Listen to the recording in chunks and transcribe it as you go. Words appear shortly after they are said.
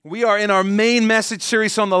We are in our main message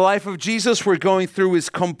series on the life of Jesus. We're going through his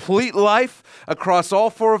complete life across all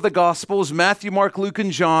four of the Gospels, Matthew, Mark, Luke,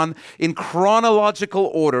 and John, in chronological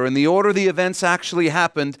order, in the order the events actually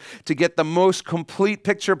happened, to get the most complete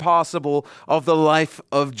picture possible of the life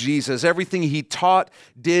of Jesus. Everything he taught,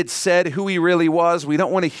 did, said, who he really was. We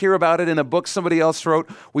don't want to hear about it in a book somebody else wrote.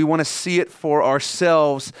 We want to see it for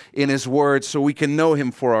ourselves in his word so we can know him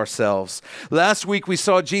for ourselves. Last week we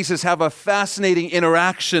saw Jesus have a fascinating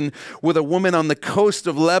interaction with a woman on the coast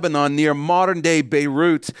of Lebanon near modern-day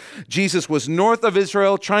Beirut. Jesus was north of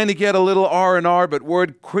Israel trying to get a little R&R, but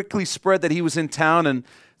word quickly spread that he was in town, and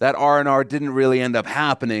that R&R didn't really end up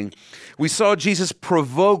happening. We saw Jesus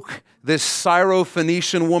provoke this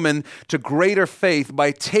Syro-Phoenician woman to greater faith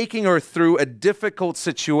by taking her through a difficult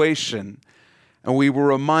situation. And we were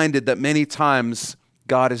reminded that many times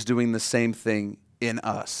God is doing the same thing in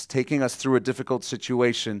us, taking us through a difficult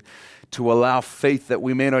situation to allow faith that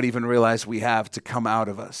we may not even realize we have to come out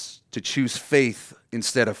of us, to choose faith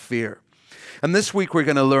instead of fear. And this week we're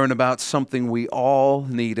going to learn about something we all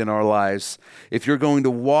need in our lives. If you're going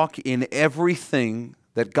to walk in everything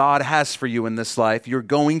that God has for you in this life, you're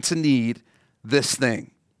going to need this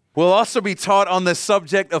thing. We'll also be taught on the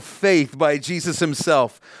subject of faith by Jesus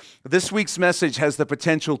himself. This week's message has the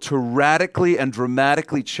potential to radically and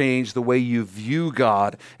dramatically change the way you view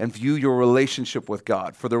God and view your relationship with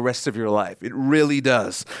God for the rest of your life. It really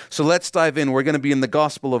does. So let's dive in. We're going to be in the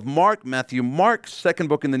Gospel of Mark, Mark, second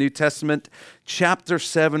book in the New Testament, chapter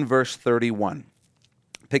 7, verse 31.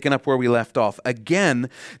 Picking up where we left off.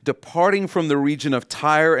 Again, departing from the region of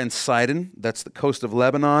Tyre and Sidon, that's the coast of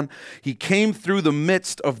Lebanon, he came through the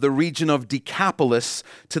midst of the region of Decapolis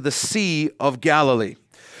to the Sea of Galilee.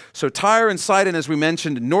 So Tyre and Sidon, as we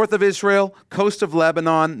mentioned, north of Israel, coast of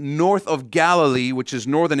Lebanon, north of Galilee, which is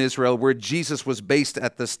northern Israel, where Jesus was based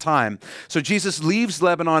at this time. So Jesus leaves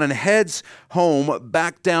Lebanon and heads home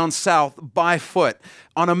back down south by foot.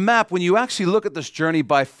 On a map, when you actually look at this journey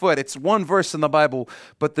by foot, it's one verse in the Bible,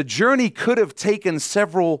 but the journey could have taken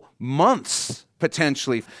several months.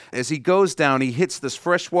 Potentially. As he goes down, he hits this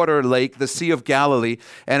freshwater lake, the Sea of Galilee,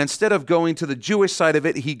 and instead of going to the Jewish side of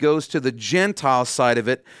it, he goes to the Gentile side of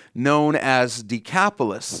it, known as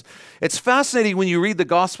Decapolis. It's fascinating when you read the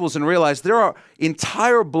Gospels and realize there are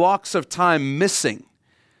entire blocks of time missing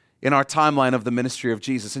in our timeline of the ministry of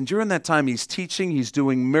Jesus. And during that time, he's teaching, he's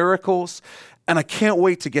doing miracles, and I can't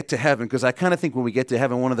wait to get to heaven, because I kind of think when we get to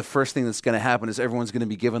heaven, one of the first things that's going to happen is everyone's going to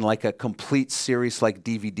be given like a complete series, like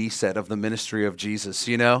DVD set of the ministry of Jesus,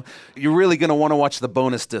 you know? You're really going to want to watch the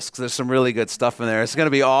bonus discs. There's some really good stuff in there. It's going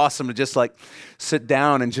to be awesome to just like sit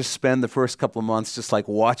down and just spend the first couple of months just like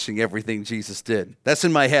watching everything Jesus did. That's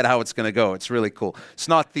in my head how it's going to go. It's really cool. It's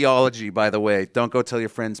not theology, by the way. Don't go tell your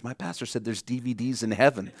friends, my pastor said there's DVDs in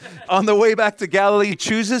heaven. On the way back to Galilee, he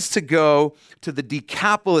chooses to go to the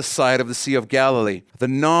Decapolis side of the Sea of Galilee, the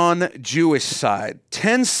non-Jewish side.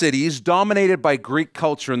 10 cities dominated by Greek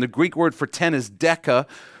culture, and the Greek word for 10 is deca,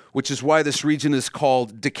 which is why this region is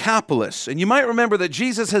called Decapolis. And you might remember that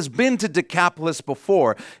Jesus has been to Decapolis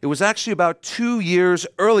before. It was actually about 2 years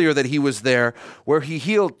earlier that he was there, where he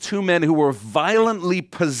healed 2 men who were violently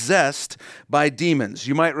possessed by demons.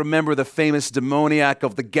 You might remember the famous demoniac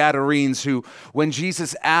of the Gadarenes who, when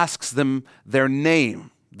Jesus asks them their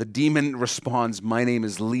name, the demon responds, "My name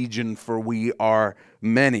is Legion, for we are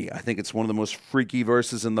many." I think it's one of the most freaky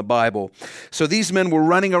verses in the Bible. So these men were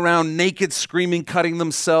running around naked, screaming, cutting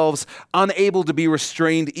themselves, unable to be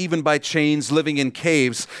restrained even by chains, living in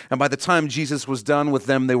caves. And by the time Jesus was done with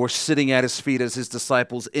them, they were sitting at his feet as his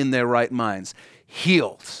disciples in their right minds,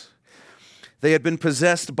 healed. They had been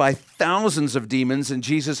possessed by thousands of demons, and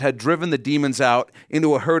Jesus had driven the demons out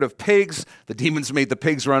into a herd of pigs. The demons made the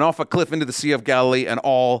pigs run off a cliff into the Sea of Galilee and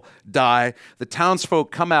all die. The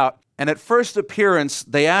townsfolk come out, and at first appearance,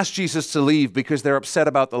 they ask Jesus to leave because they're upset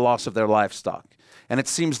about the loss of their livestock. And it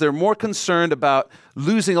seems they're more concerned about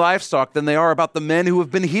losing livestock than they are about the men who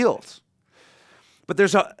have been healed. But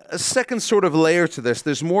there's a second sort of layer to this.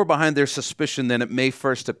 There's more behind their suspicion than it may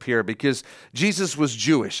first appear, because Jesus was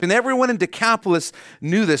Jewish. And everyone in Decapolis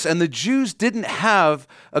knew this. And the Jews didn't have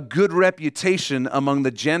a good reputation among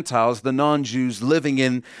the Gentiles, the non-Jews living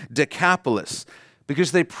in Decapolis,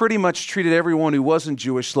 because they pretty much treated everyone who wasn't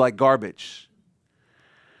Jewish like garbage.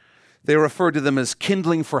 They referred to them as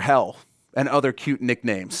kindling for hell and other cute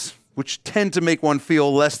nicknames, which tend to make one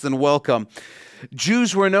feel less than welcome.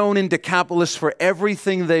 Jews were known in Decapolis for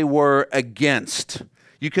everything they were against.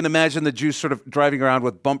 You can imagine the Jews sort of driving around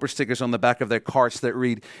with bumper stickers on the back of their carts that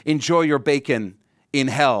read, "Enjoy your bacon in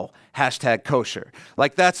hell, #kosher."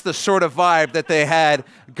 Like that's the sort of vibe that they had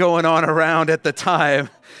going on around at the time.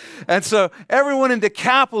 And so everyone in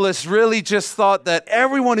Decapolis really just thought that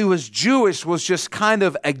everyone who was Jewish was just kind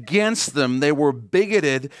of against them. They were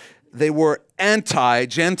bigoted. They were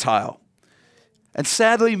anti-Gentile. And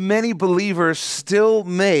sadly, many believers still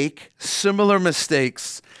make similar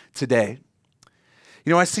mistakes today.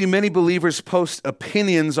 You know, I see many believers post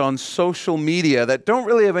opinions on social media that don't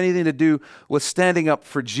really have anything to do with standing up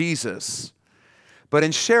for Jesus. But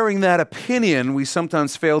in sharing that opinion, we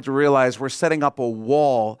sometimes fail to realize we're setting up a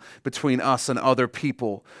wall between us and other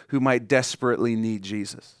people who might desperately need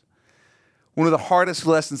Jesus. One of the hardest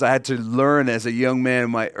lessons I had to learn as a young man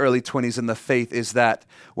in my early 20s in the faith is that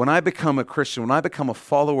when I become a Christian, when I become a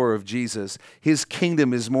follower of Jesus, his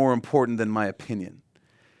kingdom is more important than my opinion.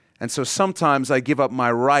 And so sometimes I give up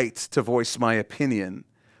my right to voice my opinion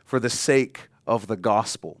for the sake of the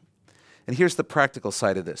gospel. And here's the practical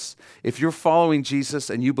side of this. If you're following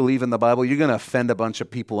Jesus and you believe in the Bible, you're going to offend a bunch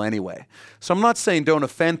of people anyway. So I'm not saying don't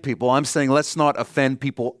offend people. I'm saying let's not offend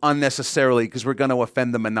people unnecessarily because we're going to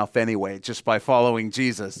offend them enough anyway just by following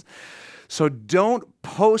Jesus. So don't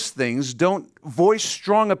post things, don't voice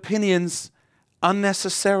strong opinions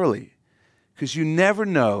unnecessarily because you never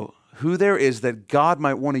know who there is that God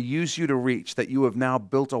might want to use you to reach that you have now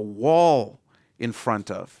built a wall in front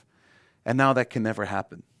of. And now that can never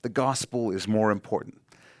happen. The gospel is more important.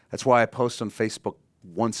 That's why I post on Facebook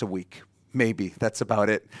once a week. Maybe. That's about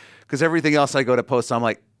it. Because everything else I go to post, I'm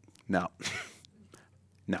like, no,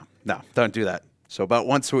 don't do that. So about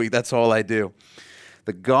once a week, that's all I do.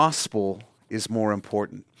 The gospel is more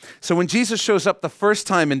important. So when Jesus shows up the first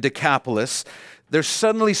time in Decapolis, there's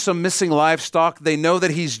suddenly some missing livestock. They know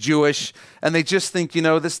that he's Jewish, and they just think, you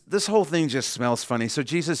know, this whole thing just smells funny. So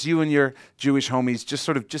Jesus, you and your Jewish homies,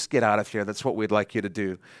 just get out of here. That's what we'd like you to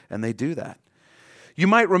do. And they do that. You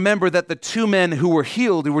might remember that the two men who were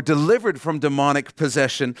healed, who were delivered from demonic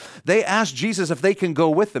possession, they asked Jesus if they can go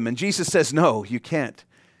with them. And Jesus says, no, you can't.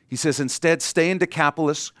 He says, instead, stay in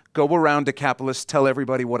Decapolis, go around Decapolis, tell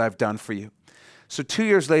everybody what I've done for you. So 2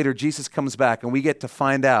 years later, Jesus comes back, and we get to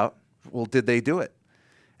find out, well, did they do it?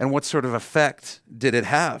 And what sort of effect did it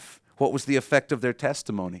have? What was the effect of their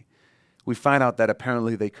testimony? We find out that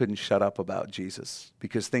apparently they couldn't shut up about Jesus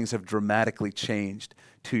because things have dramatically changed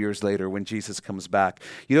 2 years later when Jesus comes back.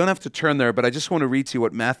 You don't have to turn there, but I just want to read to you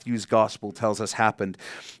what Matthew's gospel tells us happened.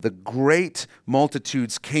 The great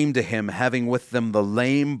multitudes came to him, having with them the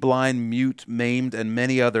lame, blind, mute, maimed, and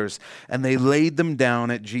many others, and they laid them down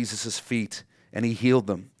at Jesus' feet, and he healed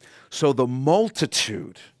them. So the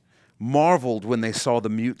multitude marveled when they saw the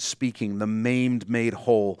mute speaking, the maimed made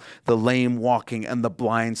whole, the lame walking, and the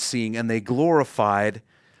blind seeing, and they glorified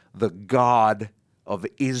the God of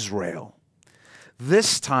Israel.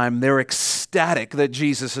 This time they're ecstatic that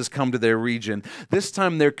Jesus has come to their region. This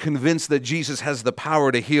time they're convinced that Jesus has the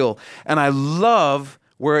power to heal. And I love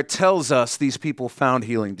where it tells us these people found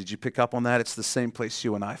healing. Did you pick up on that? It's the same place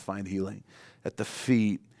you and I find healing, at the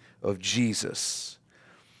feet of Jesus.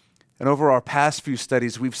 And over our past few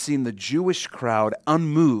studies, we've seen the Jewish crowd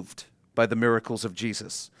unmoved by the miracles of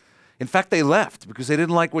Jesus. In fact, they left because they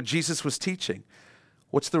didn't like what Jesus was teaching.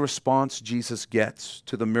 What's the response Jesus gets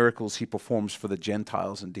to the miracles he performs for the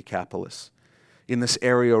Gentiles in Decapolis, in this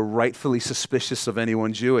area rightfully suspicious of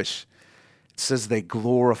anyone Jewish? It says they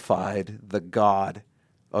glorified the God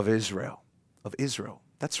of Israel. Of Israel.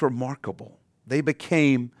 That's remarkable. They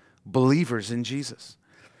became believers in Jesus.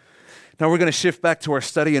 Now we're going to shift back to our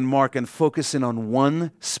study in Mark and focus in on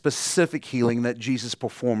one specific healing that Jesus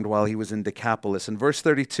performed while he was in Decapolis. In verse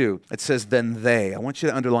 32, it says, then they, I want you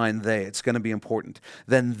to underline they, it's going to be important.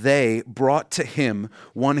 Then they brought to him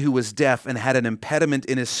one who was deaf and had an impediment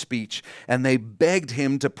in his speech, and they begged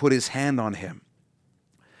him to put his hand on him.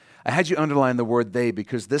 I had you underline the word they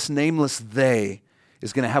because this nameless they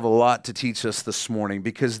is going to have a lot to teach us this morning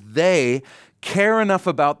because they care enough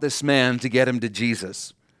about this man to get him to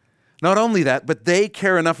Jesus. Not only that, but they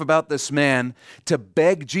care enough about this man to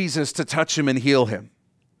beg Jesus to touch him and heal him.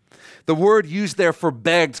 The word used there for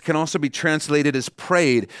begged can also be translated as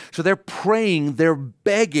prayed. So they're praying, they're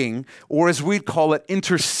begging, or as we'd call it,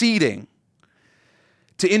 interceding.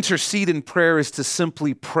 To intercede in prayer is to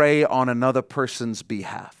simply pray on another person's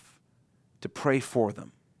behalf, to pray for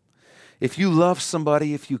them. If you love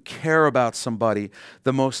somebody, if you care about somebody,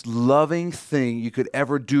 the most loving thing you could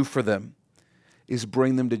ever do for them is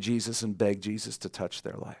bring them to Jesus and beg Jesus to touch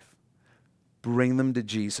their life. Bring them to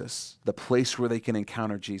Jesus, the place where they can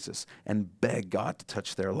encounter Jesus, and beg God to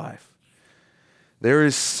touch their life. There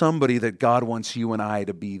is somebody that God wants you and I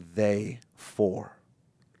to be they for.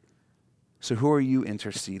 So who are you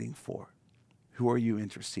interceding for? Who are you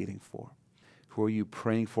interceding for? Who are you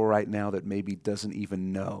praying for right now that maybe doesn't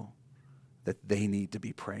even know that they need to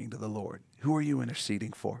be praying to the Lord? Who are you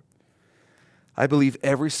interceding for? I believe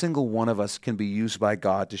every single one of us can be used by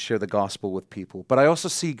God to share the gospel with people. But I also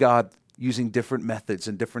see God using different methods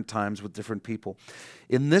and different times with different people.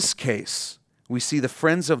 In this case, we see the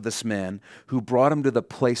friends of this man who brought him to the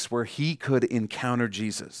place where he could encounter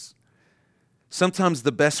Jesus. Sometimes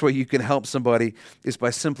the best way you can help somebody is by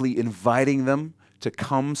simply inviting them to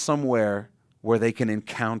come somewhere where they can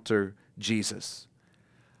encounter Jesus.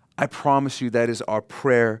 I promise you that is our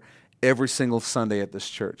prayer every single Sunday at this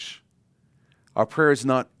church. Our prayer is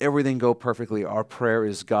not everything go perfectly. Our prayer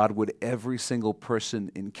is, God, would every single person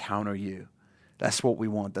encounter you? That's what we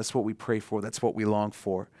want. That's what we pray for. That's what we long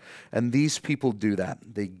for. And these people do that.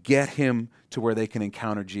 They get him to where they can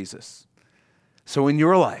encounter Jesus. So in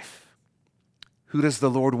your life, who does the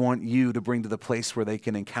Lord want you to bring to the place where they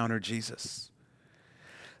can encounter Jesus?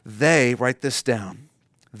 They, write this down,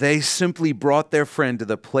 they simply brought their friend to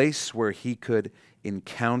the place where he could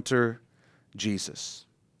encounter Jesus.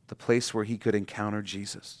 The place where he could encounter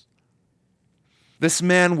Jesus. This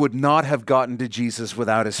man would not have gotten to Jesus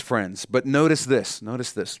without his friends. But notice this.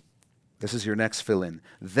 This is your next fill-in.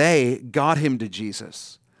 They got him to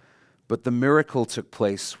Jesus, but the miracle took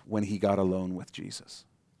place when he got alone with Jesus.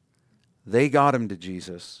 They got him to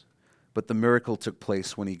Jesus, but the miracle took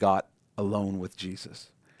place when he got alone with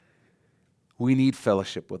Jesus. We need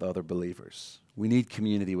fellowship with other believers. We need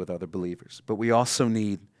community with other believers, but we also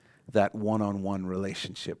need that one-on-one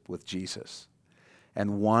relationship with Jesus.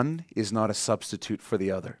 And one is not a substitute for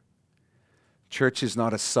the other. Church is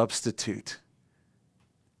not a substitute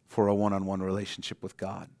for a one-on-one relationship with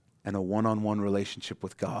God. And a one-on-one relationship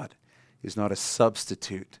with God is not a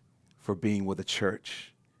substitute for being with a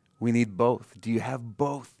church. We need both. Do you have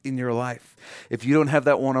both in your life? If you don't have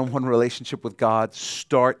that one-on-one relationship with God,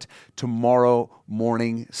 start tomorrow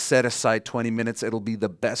morning. Set aside 20 minutes. It'll be the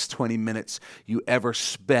best 20 minutes you ever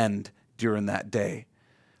spend during that day.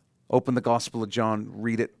 Open the Gospel of John,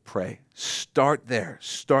 read it, pray. Start there.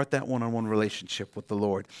 Start that one-on-one relationship with the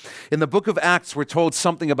Lord. In the book of Acts, we're told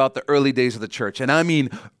something about the early days of the church. And I mean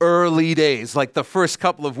early days, like the first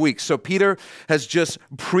couple of weeks. So Peter has just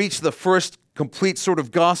preached the first complete sort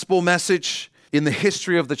of gospel message in the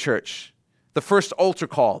history of the church. The first altar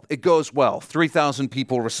call, it goes well. 3,000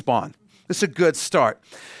 people respond. This is a good start.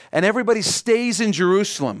 And everybody stays in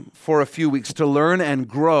Jerusalem for a few weeks to learn and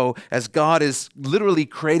grow as God is literally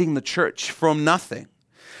creating the church from nothing.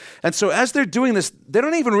 And so as they're doing this, they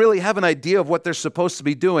don't even really have an idea of what they're supposed to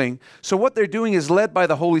be doing. So what they're doing is led by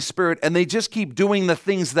the Holy Spirit, and they just keep doing the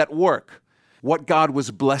things that work. What God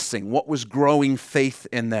was blessing, what was growing faith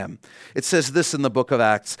in them. It says this in the book of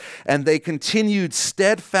Acts, and they continued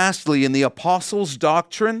steadfastly in the apostles'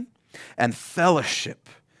 doctrine and fellowship,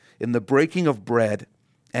 in the breaking of bread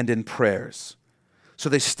and in prayers. So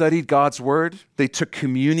they studied God's word, they took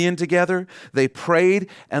communion together, they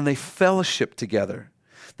prayed, and they fellowshiped together.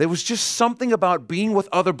 There was just something about being with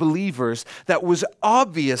other believers that was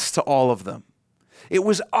obvious to all of them. It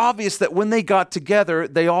was obvious that when they got together,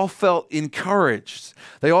 they all felt encouraged.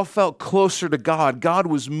 They all felt closer to God. God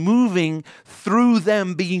was moving through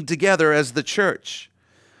them being together as the church.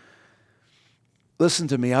 Listen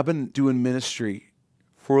to me, I've been doing ministry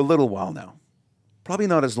for a little while now. Probably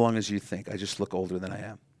not as long as you think. I just look older than I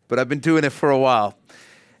am. But I've been doing it for a while.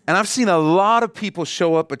 And I've seen a lot of people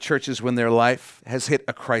show up at churches when their life has hit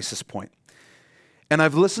a crisis point. And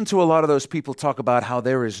I've listened to a lot of those people talk about how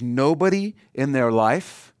there is nobody in their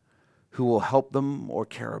life who will help them or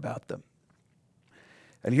care about them.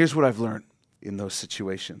 And here's what I've learned in those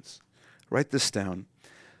situations. Write this down.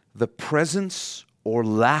 The presence or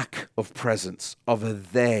lack of presence of a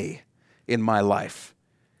they in my life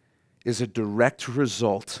is a direct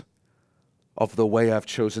result of the way I've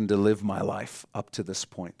chosen to live my life up to this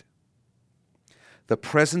point. The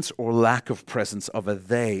presence or lack of presence of a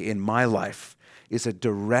they in my life is a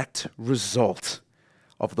direct result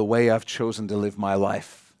of the way I've chosen to live my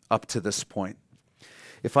life up to this point.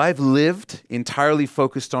 If I've lived entirely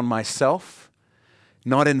focused on myself,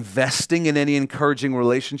 not investing in any encouraging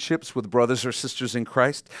relationships with brothers or sisters in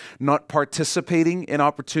Christ, not participating in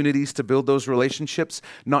opportunities to build those relationships,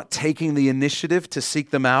 not taking the initiative to seek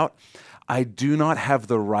them out, I do not have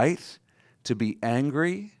the right to be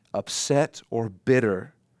angry, upset, or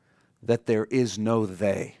bitter that there is no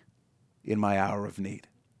they in my hour of need.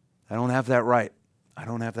 I don't have that right. I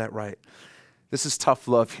don't have that right. This is tough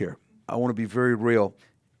love here. I want to be very real.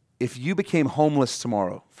 If you became homeless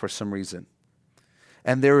tomorrow for some reason,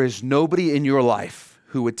 and there is nobody in your life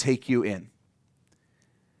who would take you in,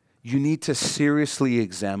 you need to seriously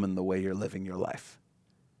examine the way you're living your life.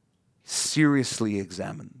 Seriously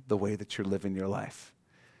examine the way that you're living your life.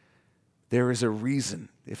 There is a reason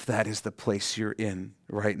if that is the place you're in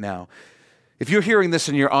right now. If you're hearing this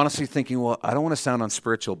and you're honestly thinking, well, I don't want to sound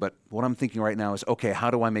unspiritual, but what I'm thinking right now is, okay, how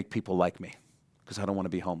do I make people like me? Because I don't want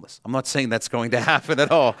to be homeless. I'm not saying that's going to happen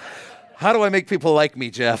at all. How do I make people like me,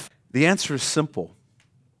 Jeff? The answer is simple.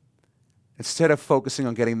 Instead of focusing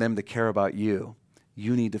on getting them to care about you,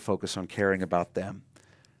 you need to focus on caring about them.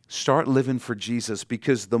 Start living for Jesus,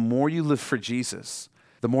 because the more you live for Jesus,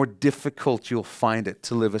 the more difficult you'll find it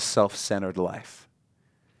to live a self-centered life.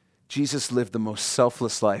 Jesus lived the most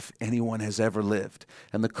selfless life anyone has ever lived.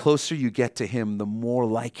 And the closer you get to him, the more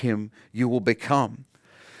like him you will become.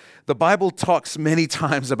 The Bible talks many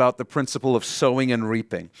times about the principle of sowing and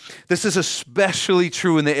reaping. This is especially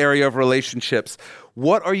true in the area of relationships.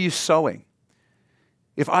 What are you sowing?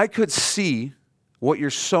 If I could see what you're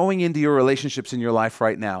sowing into your relationships in your life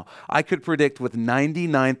right now, I could predict with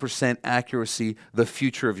 99% accuracy the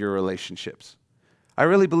future of your relationships. I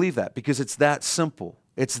really believe that, because it's that simple.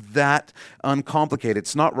 It's that uncomplicated.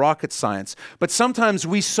 It's not rocket science. But sometimes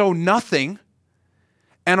we sow nothing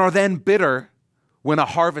and are then bitter when a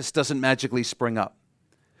harvest doesn't magically spring up.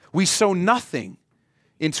 We sow nothing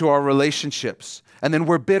into our relationships, and then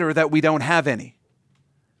we're bitter that we don't have any.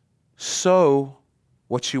 Sow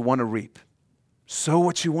what you want to reap. Sow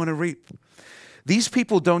what you want to reap. These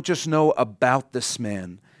people don't just know about this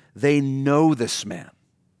man. They know this man.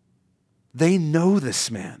 They know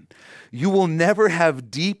this man. You will never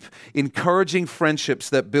have deep, encouraging friendships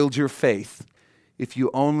that build your faith if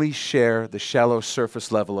you only share the shallow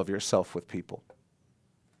surface level of yourself with people.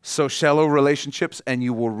 Sow shallow relationships and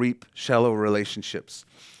you will reap shallow relationships.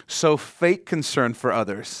 Sow fake concern for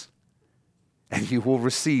others and you will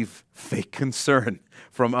receive fake concern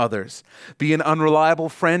from others. Be an unreliable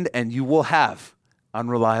friend and you will have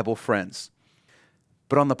unreliable friends.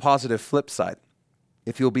 But on the positive flip side,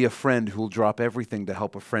 if you'll be a friend who will drop everything to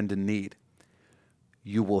help a friend in need,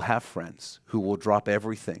 you will have friends who will drop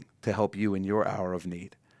everything to help you in your hour of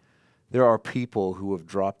need. There are people who have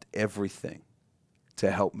dropped everything to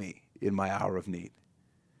help me in my hour of need.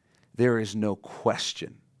 There is no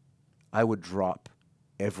question I would drop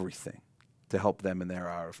everything to help them in their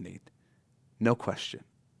hour of need. No question.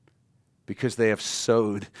 Because they have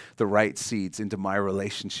sowed the right seeds into my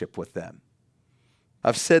relationship with them.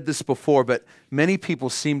 I've said this before, but many people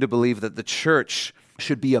seem to believe that the church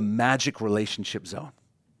should be a magic relationship zone.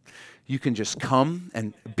 You can just come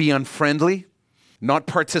and be unfriendly, not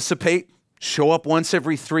participate, show up once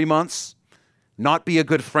every 3 months, not be a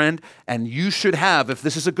good friend, and you should have, if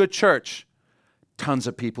this is a good church, tons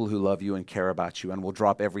of people who love you and care about you and will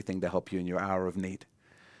drop everything to help you in your hour of need.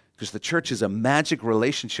 Because the church is a magic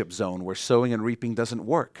relationship zone where sowing and reaping doesn't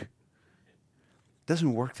work. It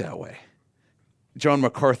doesn't work that way. John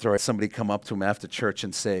MacArthur had somebody come up to him after church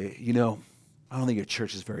and say, I don't think your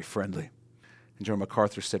church is very friendly. And John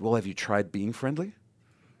MacArthur said, well, have you tried being friendly?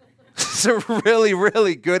 It's a really,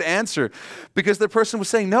 really good answer, because the person was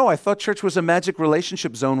saying, no, I thought church was a magic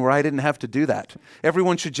relationship zone where I didn't have to do that.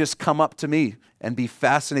 Everyone should just come up to me and be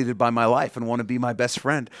fascinated by my life and want to be my best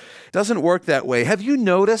friend. It doesn't work that way. Have you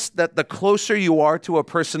noticed that the closer you are to a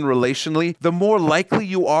person relationally, the more likely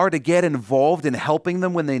you are to get involved in helping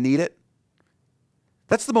them when they need it?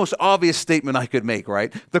 That's the most obvious statement I could make,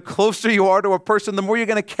 right? The closer you are to a person, the more you're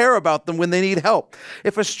going to care about them when they need help.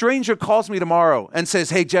 If a stranger calls me tomorrow and says,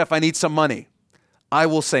 hey, Jeff, I need some money, I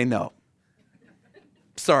will say no.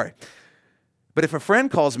 Sorry. But if a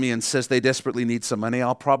friend calls me and says they desperately need some money,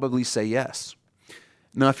 I'll probably say yes.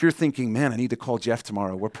 Now, if you're thinking, man, I need to call Jeff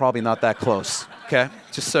tomorrow, we're probably not that close, okay?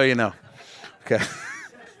 Just so you know, okay?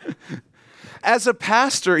 As a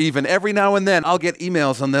pastor even, every now and then, I'll get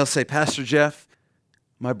emails and they'll say, Pastor Jeff,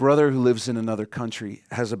 my brother who lives in another country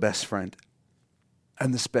has a best friend,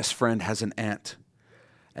 and this best friend has an aunt,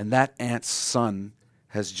 and that aunt's son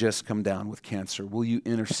has just come down with cancer. Will you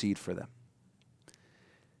intercede for them?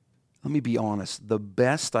 Let me be honest. The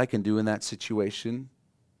best I can do in that situation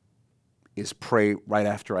is pray right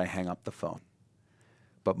after I hang up the phone.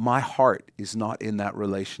 But my heart is not in that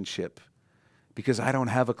relationship because I don't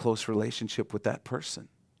have a close relationship with that person.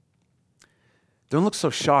 Don't look so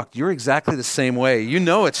shocked. You're exactly the same way. You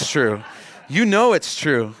know it's true. You know it's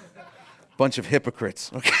true. Bunch of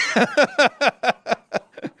hypocrites. Okay.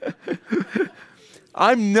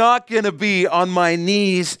 I'm not going to be on my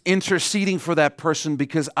knees interceding for that person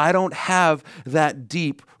because I don't have that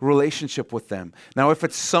deep relationship with them. Now, if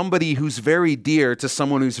it's somebody who's very dear to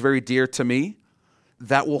someone who's very dear to me,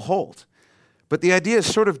 that will hold. But the idea is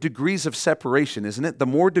sort of degrees of separation, isn't it? The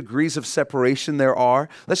more degrees of separation there are,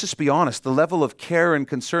 let's just be honest, the level of care and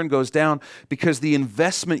concern goes down because the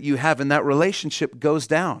investment you have in that relationship goes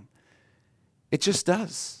down. It just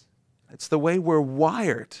does. It's the way we're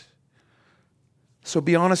wired. So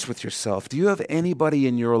be honest with yourself. Do you have anybody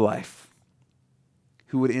in your life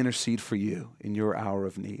who would intercede for you in your hour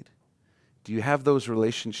of need? Do you have those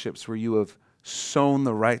relationships where you have sown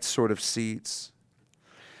the right sort of seeds?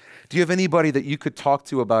 Do you have anybody that you could talk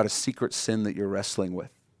to about a secret sin that you're wrestling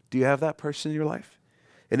with? Do you have that person in your life?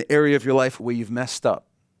 An area of your life where you've messed up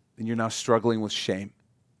and you're now struggling with shame?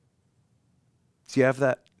 Do you have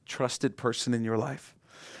that trusted person in your life?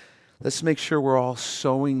 Let's make sure we're all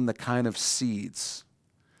sowing the kind of seeds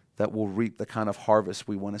that will reap the kind of harvest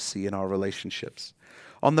we want to see in our relationships.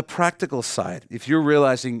 On the practical side, if you're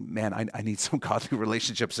realizing, man, I need some godly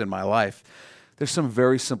relationships in my life, there's some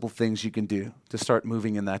very simple things you can do to start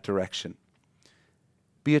moving in that direction.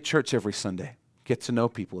 Be at church every Sunday. Get to know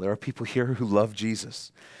people. There are people here who love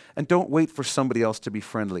Jesus. And don't wait for somebody else to be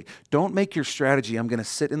friendly. Don't make your strategy, I'm going to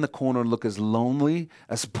sit in the corner and look as lonely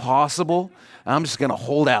as possible. I'm just going to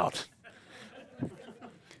hold out.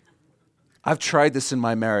 I've tried this in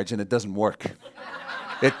my marriage and it doesn't work.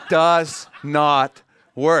 It does not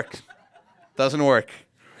work. Doesn't work.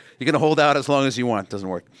 You're going to hold out as long as you want. Doesn't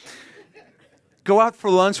work. Go out for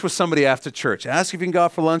lunch with somebody after church. Ask if you can go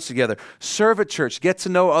out for lunch together. Serve at church. Get to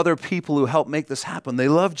know other people who help make this happen. They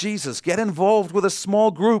love Jesus. Get involved with a small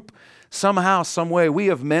group somehow, some way. We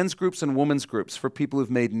have men's groups and women's groups for people who've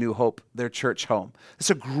made New Hope their church home. It's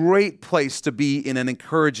a great place to be in an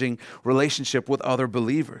encouraging relationship with other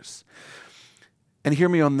believers. And hear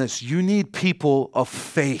me on this. You need people of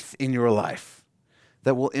faith in your life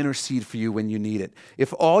that will intercede for you when you need it.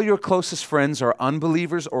 If all your closest friends are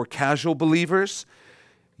unbelievers or casual believers,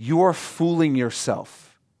 you are fooling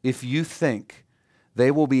yourself if you think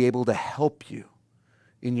they will be able to help you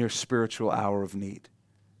in your spiritual hour of need.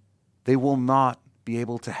 They will not be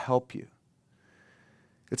able to help you.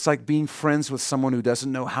 It's like being friends with someone who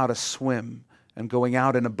doesn't know how to swim and going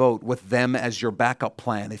out in a boat with them as your backup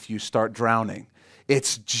plan if you start drowning.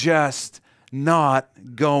 It's just not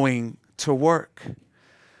going to work.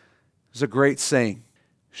 There's a great saying,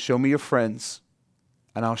 show me your friends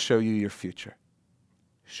and I'll show you your future.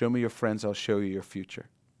 Show me your friends, I'll show you your future.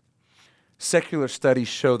 Secular studies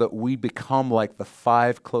show that we become like the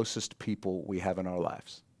 5 closest people we have in our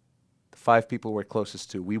lives. The 5 people we're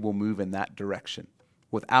closest to, we will move in that direction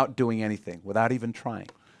without doing anything, without even trying.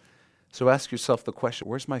 So ask yourself the question,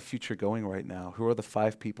 where's my future going right now? Who are the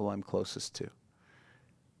 5 people I'm closest to?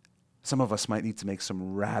 Some of us might need to make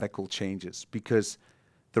some radical changes because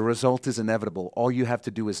the result is inevitable. All you have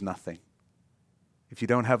to do is nothing. If you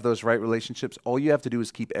don't have those right relationships, all you have to do is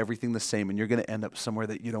keep everything the same, and you're going to end up somewhere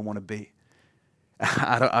that you don't want to be.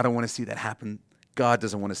 I don't want to see that happen. God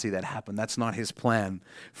doesn't want to see that happen. That's not His plan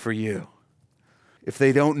for you. If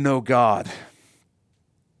they don't know God,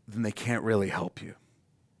 then they can't really help you.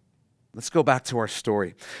 Let's go back to our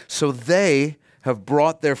story. So they have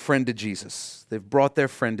brought their friend to Jesus. They've brought their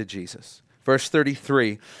friend to Jesus. Verse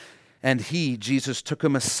 33, and he, Jesus, took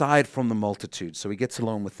him aside from the multitude, so he gets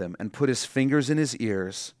alone with them, and put his fingers in his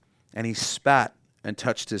ears, and he spat and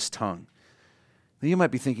touched his tongue. Now you might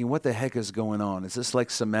be thinking, what the heck is going on? Is this like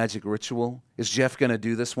some magic ritual? Is Jeff going to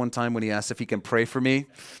do this one time when he asks if he can pray for me?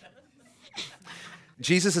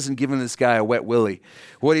 Jesus isn't giving this guy a wet willy.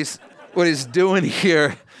 What he's doing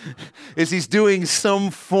here is he's doing some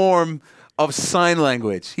form of sign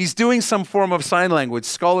language. He's doing some form of sign language.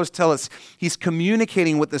 Scholars tell us he's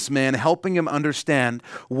communicating with this man, helping him understand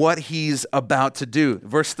what he's about to do.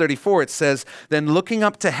 Verse 34, it says, then looking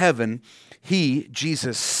up to heaven, he,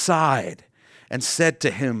 Jesus, sighed and said to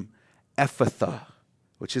him, Ephphatha,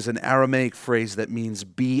 which is an Aramaic phrase that means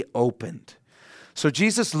be opened. So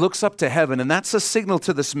Jesus looks up to heaven, and that's a signal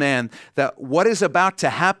to this man that what is about to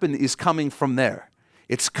happen is coming from there.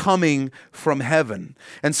 It's coming from heaven.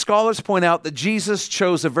 And scholars point out that Jesus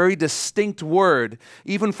chose a very distinct word,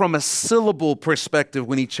 even from a syllable perspective,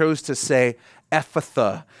 when he chose to say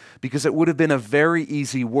Ephphatha, because it would have been a very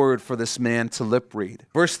easy word for this man to lip read.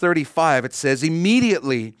 Verse 35, it says,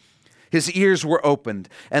 immediately his ears were opened,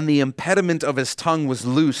 and the impediment of his tongue was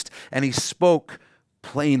loosed, and he spoke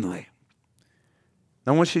plainly.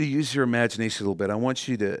 I want you to use your imagination a little bit. I want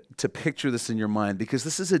you to picture this in your mind because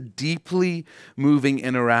this is a deeply moving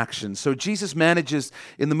interaction. So Jesus manages,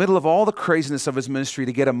 in the middle of all the craziness of his ministry,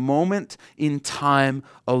 to get a moment in time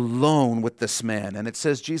alone with this man. And it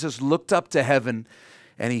says Jesus looked up to heaven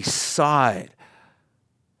and he sighed.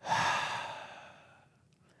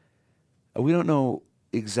 We don't know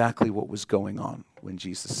exactly what was going on when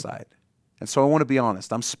Jesus sighed. And so I want to be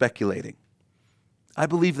honest. I'm speculating. I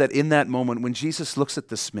believe that in that moment, when Jesus looks at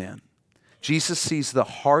this man, Jesus sees the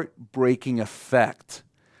heartbreaking effect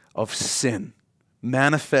of sin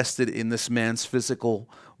manifested in this man's physical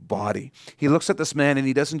body. He looks at this man and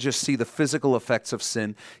he doesn't just see the physical effects of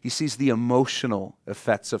sin, he sees the emotional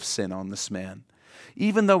effects of sin on this man.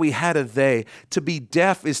 Even though he had a they, to be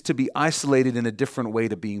deaf is to be isolated in a different way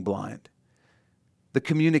to being blind. The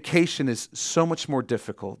communication is so much more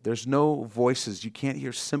difficult. There's no voices. You can't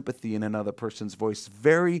hear sympathy in another person's voice.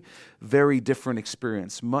 Very, very different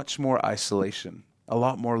experience. Much more isolation. A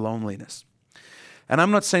lot more loneliness. And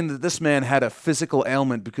I'm not saying that this man had a physical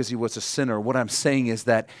ailment because he was a sinner. What I'm saying is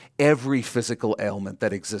that every physical ailment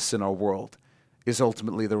that exists in our world is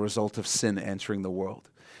ultimately the result of sin entering the world.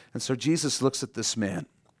 And so Jesus looks at this man.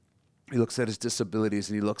 He looks at his disabilities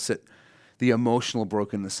and he looks at the emotional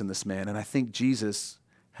brokenness in this man. And I think Jesus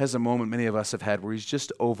has a moment many of us have had where he's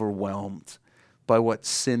just overwhelmed by what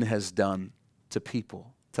sin has done to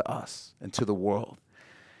people, to us, and to the world.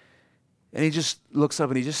 And he just looks up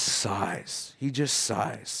and he just sighs. He just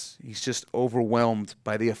sighs. He's just overwhelmed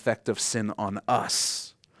by the effect of sin on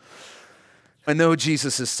us. I know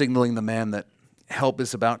Jesus is signaling the man that help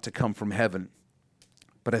is about to come from heaven,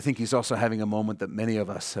 but I think he's also having a moment that many of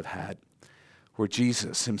us have had, where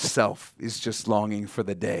Jesus himself is just longing for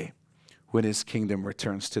the day when his kingdom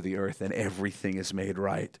returns to the earth and everything is made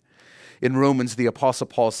right. In Romans, the Apostle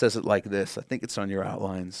Paul says it like this. I think it's on your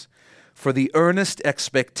outlines. For the earnest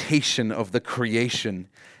expectation of the creation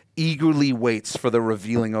eagerly waits for the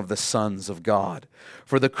revealing of the sons of God.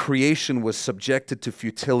 For the creation was subjected to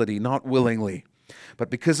futility, not willingly, but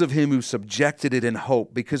because of him who subjected it in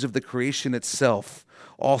hope, because of the creation itself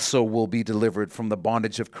also will be delivered from the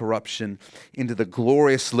bondage of corruption into the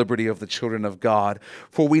glorious liberty of the children of God.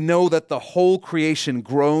 For we know that the whole creation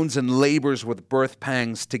groans and labors with birth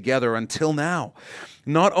pangs together until now.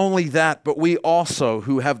 Not only that, but we also,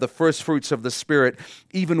 who have the first fruits of the Spirit,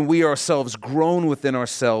 even we ourselves groan within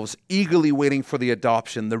ourselves, eagerly waiting for the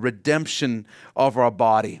adoption, the redemption of our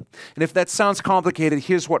body. And if that sounds complicated,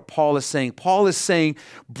 here's what Paul is saying. Paul is saying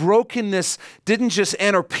brokenness didn't just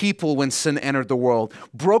enter people when sin entered the world.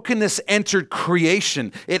 Brokenness entered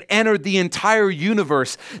creation. It entered the entire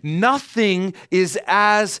universe. Nothing is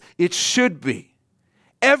as it should be.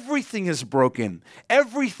 Everything is broken.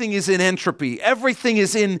 Everything is in entropy. Everything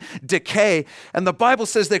is in decay. And the Bible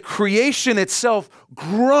says that creation itself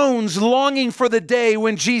groans longing for the day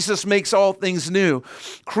when Jesus makes all things new.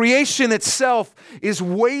 Creation itself is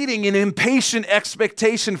waiting in impatient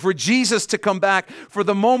expectation for Jesus to come back, for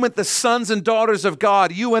the moment the sons and daughters of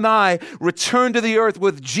God, you and I, return to the earth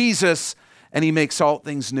with Jesus and he makes all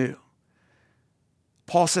things new.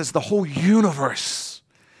 Paul says the whole universe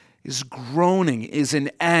is groaning, is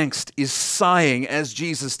in angst, is sighing as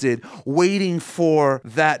Jesus did, waiting for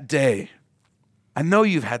that day. I know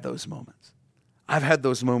you've had those moments. I've had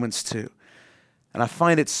those moments too. And I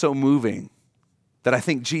find it so moving that I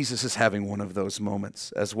think Jesus is having one of those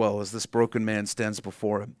moments as well as this broken man stands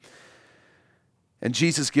before him. And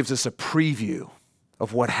Jesus gives us a preview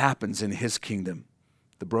of what happens in his kingdom.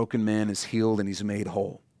 The broken man is healed and he's made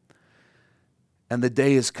whole. And the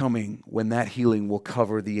day is coming when that healing will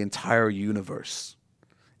cover the entire universe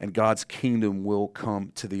and God's kingdom will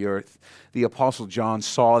come to the earth. The Apostle John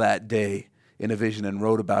saw that day in a vision and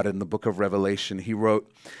wrote about it in the book of Revelation. He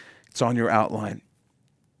wrote, it's on your outline,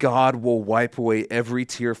 God will wipe away every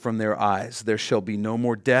tear from their eyes. There shall be no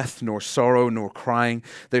more death, nor sorrow, nor crying.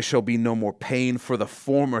 There shall be no more pain, for the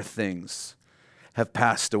former things have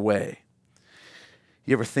passed away.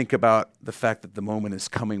 You ever think about the fact that the moment is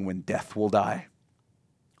coming when death will die?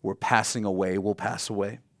 We're passing away, will pass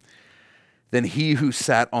away. Then he who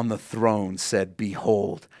sat on the throne said,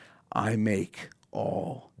 behold, I make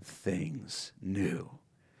all things new.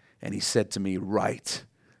 And he said to me, write,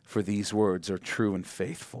 for these words are true and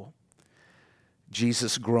faithful.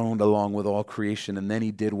 Jesus groaned along with all creation, and then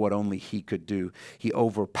he did what only he could do. He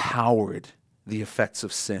overpowered the effects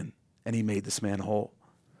of sin, and he made this man whole.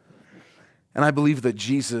 And I believe that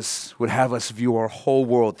Jesus would have us view our whole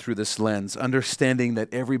world through this lens, understanding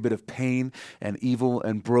that every bit of pain and evil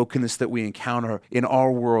and brokenness that we encounter in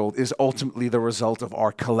our world is ultimately the result of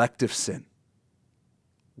our collective sin.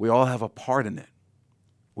 We all have a part in it.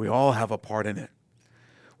 We all have a part in it.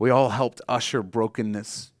 We all helped usher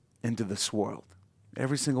brokenness into this world.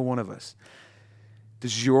 Every single one of us.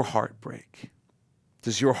 Does your heart break?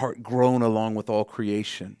 Does your heart groan along with all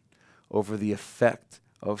creation over the effect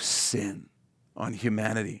of sin on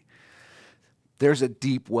humanity? There's a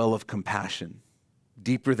deep well of compassion,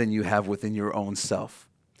 deeper than you have within your own self,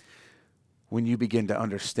 when you begin to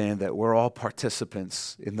understand that we're all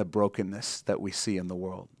participants in the brokenness that we see in the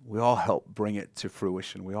world. We all help bring it to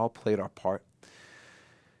fruition. We all played our part.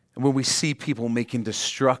 And when we see people making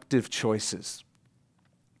destructive choices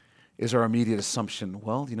is our immediate assumption,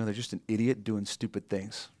 well, they're just an idiot doing stupid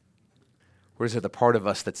things. Or is there the part of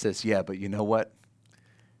us that says, yeah, but you know what?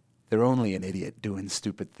 They're only an idiot doing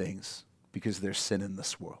stupid things because there's sin in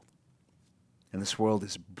this world. And this world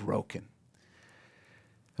is broken.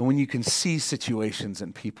 And when you can see situations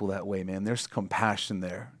and people that way, man, there's compassion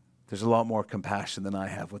there. There's a lot more compassion than I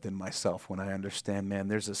have within myself when I understand, man,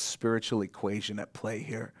 there's a spiritual equation at play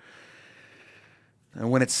here. And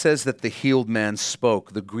when it says that the healed man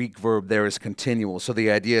spoke, the Greek verb there is continual. So the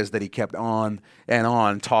idea is that he kept on and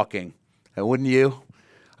on talking. And wouldn't you?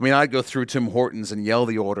 I mean, I'd go through Tim Hortons and yell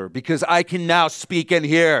the order because I can now speak and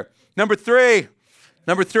hear. Number three,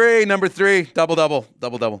 double, double,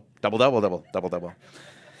 double, double, double, double, double, double.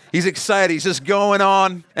 He's excited. He's just going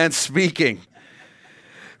on and speaking.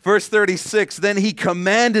 Verse 36, then he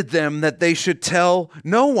commanded them that they should tell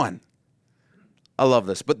no one. I love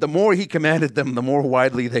this. But the more he commanded them, the more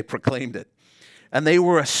widely they proclaimed it. And they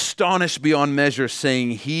were astonished beyond measure,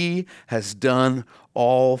 saying, he has done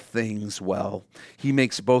all things well. He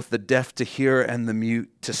makes both the deaf to hear and the mute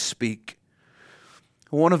to speak.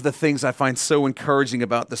 One of the things I find so encouraging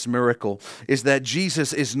about this miracle is that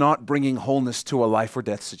Jesus is not bringing wholeness to a life or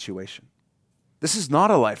death situation. This is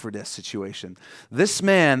not a life or death situation. This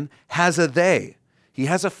man has a they. He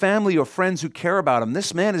has a family or friends who care about him.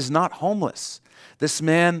 This man is not homeless. This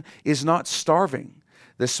man is not starving.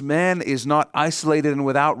 This man is not isolated and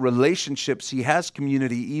without relationships. He has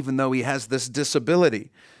community even though he has this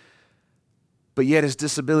disability. But yet his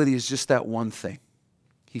disability is just that one thing.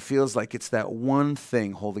 He feels like it's that one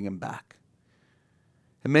thing holding him back.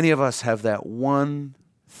 And many of us have that one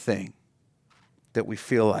thing that we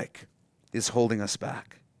feel like is holding us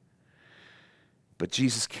back. But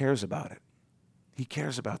Jesus cares about it. He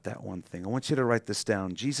cares about that one thing. I want you to write this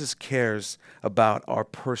down. Jesus cares about our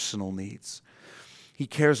personal needs. He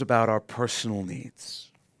cares about our personal needs.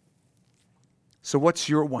 So what's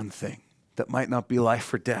your one thing that might not be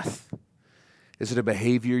life or death? Is it a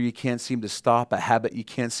behavior you can't seem to stop, a habit you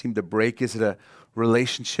can't seem to break? Is it a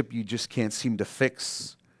relationship you just can't seem to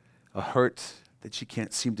fix, a hurt that you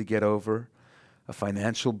can't seem to get over, a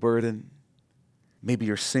financial burden? Maybe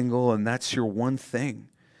you're single and that's your one thing.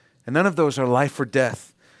 And none of those are life or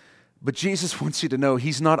death. But Jesus wants you to know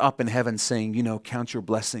he's not up in heaven saying, count your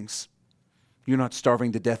blessings. You're not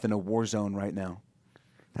starving to death in a war zone right now.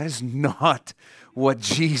 That is not what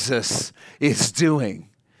Jesus is doing.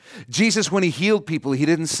 Jesus, when he healed people, he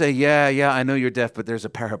didn't say, yeah, I know you're deaf, but there's a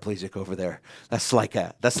paraplegic over there. That's like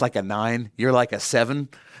a 9. You're like a 7.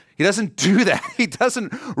 He doesn't do that. He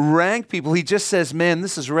doesn't rank people. He just says, man,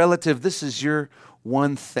 this is relative. This is your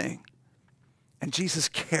one thing. And Jesus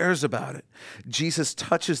cares about it. Jesus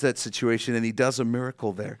touches that situation and he does a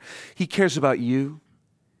miracle there. He cares about you.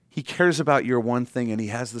 He cares about your one thing and he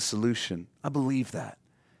has the solution. I believe that.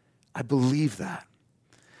 I believe that.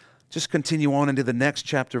 Just continue on into the next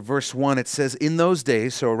chapter, verse 1. It says, in those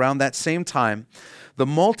days, so around that same time, the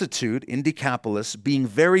multitude in Decapolis being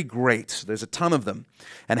very great, so there's a ton of them,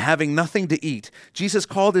 and having nothing to eat, Jesus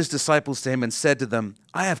called his disciples to him and said to them,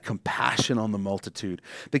 I have compassion on the multitude,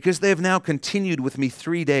 because they have now continued with me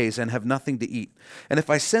 3 days and have nothing to eat. And if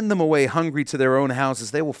I send them away hungry to their own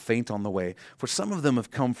houses, they will faint on the way, for some of them have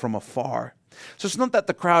come from afar. So it's not that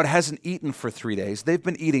the crowd hasn't eaten for 3 days. They've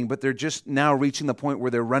been eating, but they're just now reaching the point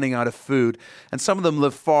where they're running out of food. And some of them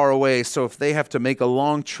live far away, so if they have to make a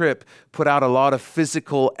long trip, put out a lot of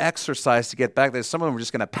physical exercise to get back there, some of them are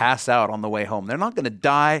just going to pass out on the way home. They're not going to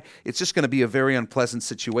die. It's just going to be a very unpleasant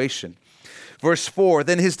situation. Verse 4,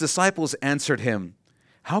 then his disciples answered him,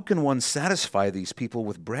 how can one satisfy these people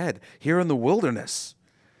with bread here in the wilderness?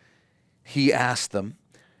 He asked them,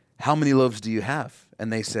 how many loaves do you have?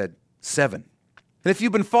 And they said, 7. And if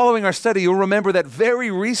you've been following our study, you'll remember that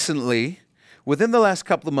very recently, within the last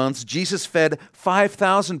couple of months, Jesus fed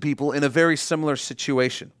 5,000 people in a very similar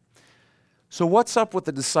situation. So what's up with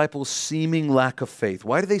the disciples' seeming lack of faith?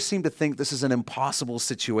 Why do they seem to think this is an impossible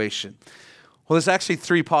situation? Well, there's actually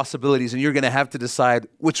 3 possibilities, and you're going to have to decide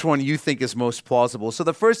which one you think is most plausible. So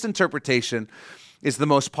the first interpretation is the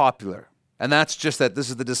most popular, and that's just that this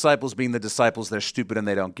is the disciples being the disciples. They're stupid and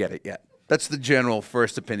they don't get it yet. That's the general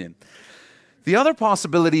first opinion. The other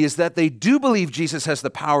possibility is that they do believe Jesus has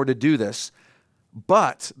the power to do this,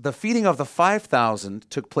 but the feeding of the 5,000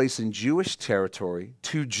 took place in Jewish territory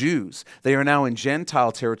to Jews. They are now in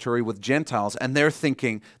Gentile territory with Gentiles, and they're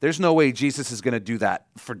thinking, there's no way Jesus is going to do that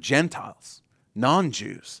for Gentiles,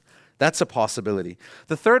 non-Jews. That's a possibility.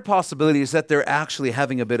 The third possibility is that they're actually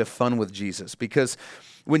having a bit of fun with Jesus, because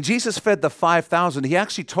when Jesus fed the 5,000, he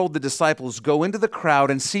actually told the disciples, go into the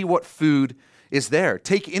crowd and see what food is there.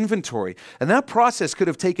 Take inventory. And that process could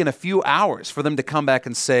have taken a few hours for them to come back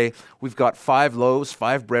and say, we've got 5 loaves,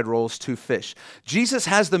 5 bread rolls, 2 fish. Jesus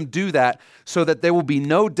has them do that so that there will be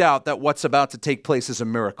no doubt that what's about to take place is a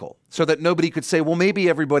miracle. So that nobody could say, well, maybe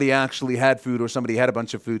everybody actually had food or somebody had a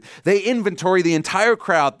bunch of food. They inventory the entire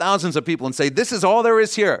crowd, thousands of people, and say, this is all there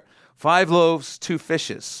is here. 5 loaves, 2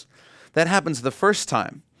 fishes. That happens the first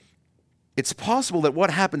time. It's possible that what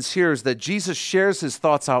happens here is that Jesus shares his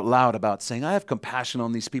thoughts out loud about saying, I have compassion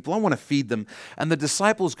on these people. I want to feed them. And the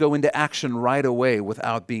disciples go into action right away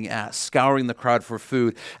without being asked, scouring the crowd for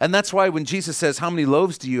food. And that's why when Jesus says, how many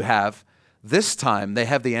loaves do you have? This time they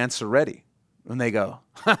have the answer ready. And they go,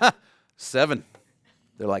 7.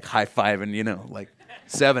 They're like high-fiving, like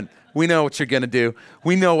 7. We know what you're going to do.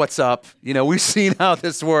 We know what's up. We've seen how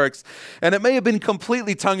this works. And it may have been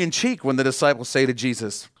completely tongue-in-cheek when the disciples say to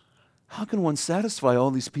Jesus, how can one satisfy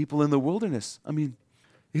all these people in the wilderness? I mean,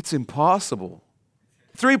 it's impossible.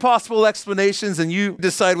 3 possible explanations, and you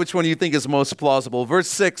decide which one you think is most plausible. Verse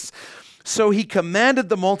 6, so he commanded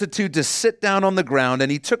the multitude to sit down on the ground,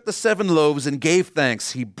 and he took the 7 loaves and gave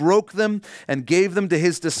thanks. He broke them and gave them to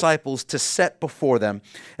his disciples to set before them,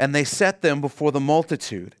 and they set them before the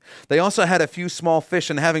multitude. They also had a few small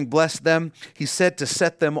fish, and having blessed them, he said to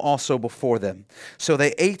set them also before them. So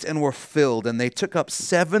they ate and were filled, and they took up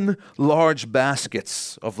 7 large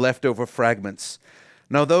baskets of leftover fragments.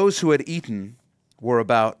 Now those who had eaten were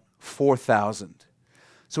about 4,000.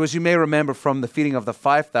 So as you may remember from the feeding of the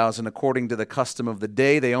 5,000, according to the custom of the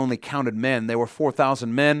day, they only counted men. There were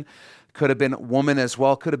 4,000 men. Could have been women as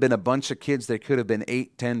well. Could have been a bunch of kids. There could have been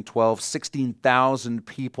 8, 10, 12, 16,000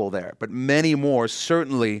 people there. But many more,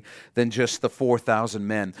 certainly, than just the 4,000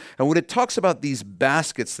 men. And when it talks about these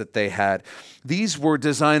baskets that they had, these were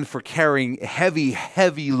designed for carrying heavy,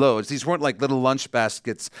 heavy loads. These weren't like little lunch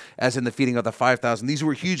baskets as in the feeding of the 5,000. These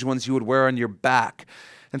were huge ones you would wear on your back.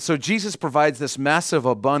 And so Jesus provides this massive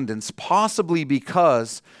abundance, possibly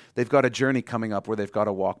because they've got a journey coming up where they've got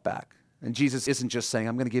to walk back. And Jesus isn't just saying,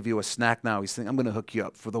 I'm going to give you a snack now. He's saying, I'm going to hook you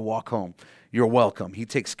up for the walk home. You're welcome. He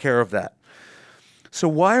takes care of that. So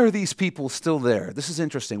why are these people still there? This is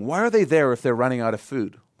interesting. Why are they there if they're running out of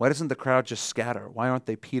food? Why doesn't the crowd just scatter? Why aren't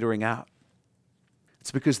they petering out?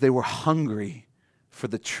 It's because they were hungry for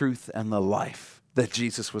the truth and the life that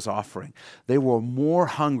Jesus was offering. They were more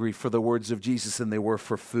hungry for the words of Jesus than they were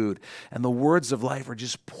for food. And the words of life are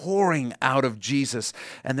just pouring out of Jesus,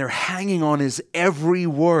 and they're hanging on his every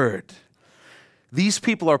word. These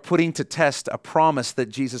people are putting to test a promise that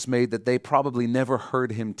Jesus made that they probably never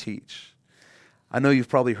heard him teach. I know you've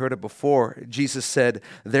probably heard it before. Jesus said,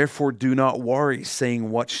 therefore do not worry,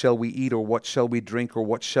 saying, what shall we eat, or what shall we drink, or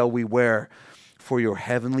what shall we wear? For your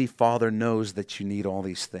heavenly Father knows that you need all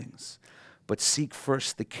these things. But seek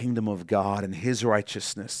first the kingdom of God and his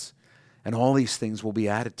righteousness, and all these things will be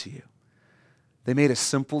added to you. They made a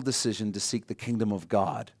simple decision to seek the kingdom of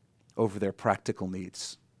God over their practical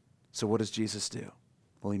needs. So what does Jesus do?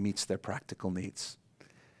 Well, he meets their practical needs.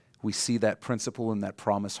 We see that principle and that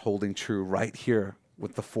promise holding true right here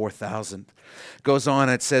with the 4,000. Goes on,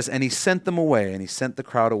 it says, and he sent them away, and he sent the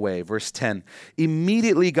crowd away. Verse 10,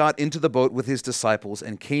 immediately got into the boat with his disciples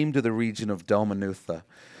and came to the region of Dalmanutha.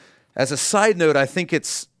 As a side note, I think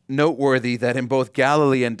it's noteworthy that in both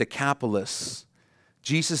Galilee and Decapolis,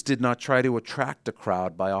 Jesus did not try to attract a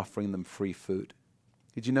crowd by offering them free food.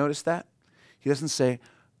 Did you notice that? He doesn't say,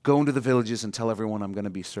 go into the villages and tell everyone I'm going to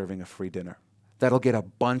be serving a free dinner. That'll get a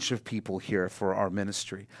bunch of people here for our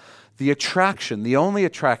ministry. The attraction, the only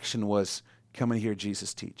attraction was, come and hear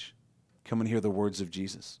Jesus teach. Come and hear the words of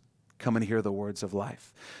Jesus. Come and hear the words of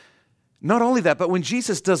life. Not only that, but when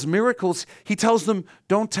Jesus does miracles, he tells them,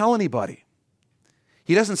 don't tell anybody.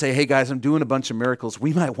 He doesn't say, hey guys, I'm doing a bunch of miracles.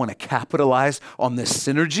 We might want to capitalize on this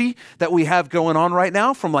synergy that we have going on right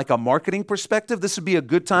now from like a marketing perspective. This would be a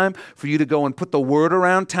good time for you to go and put the word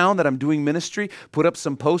around town that I'm doing ministry, put up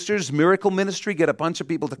some posters, miracle ministry, get a bunch of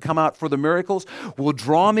people to come out for the miracles. We'll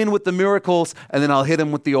draw them in with the miracles, and then I'll hit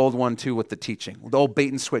them with the old one too, with the teaching, the old bait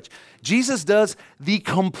and switch. Jesus does the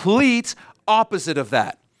complete opposite of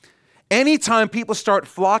that. Anytime people start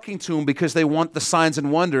flocking to him because they want the signs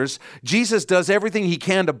and wonders, Jesus does everything he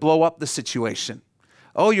can to blow up the situation.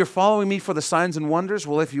 Oh, you're following me for the signs and wonders?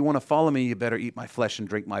 Well, if you want to follow me, you better eat my flesh and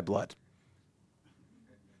drink my blood.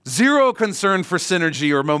 Zero concern for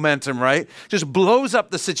synergy or momentum, right? Just blows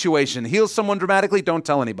up the situation. Heals someone dramatically, don't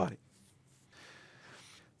tell anybody.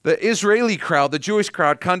 The Israeli crowd, the Jewish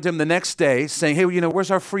crowd, come to him the next day saying, hey,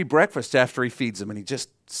 where's our free breakfast after he feeds them? And he just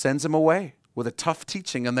sends them away with a tough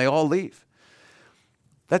teaching, and they all leave.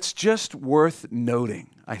 That's just worth noting,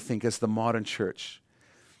 I think, as the modern church.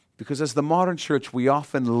 Because as the modern church, we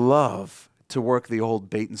often love to work the old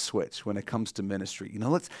bait and switch when it comes to ministry.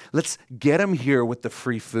 Let's get them here with the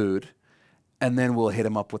free food, and then we'll hit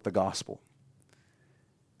them up with the gospel.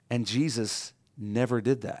 And Jesus never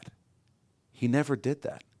did that. He never did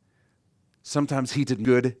that. Sometimes he did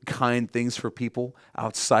good, kind things for people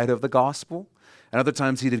outside of the gospel, and other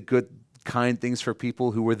times he did good, kind things for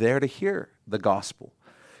people who were there to hear the gospel.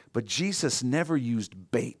 But Jesus never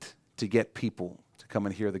used bait to get people to come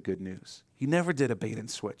and hear the good news. He never did a bait and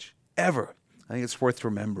switch, ever. I think it's worth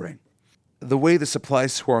remembering. The way this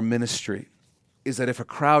applies to our ministry is that if a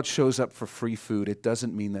crowd shows up for free food, it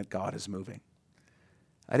doesn't mean that God is moving.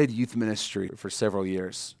 I did youth ministry for several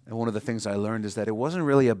years, and one of the things I learned is that it wasn't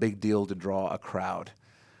really a big deal to draw a crowd.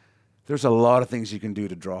 There's a lot of things you can do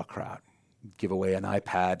to draw a crowd. Give away an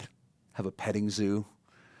iPad, have a petting zoo.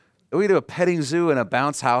 We do a petting zoo and a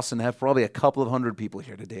bounce house and have probably a couple of hundred people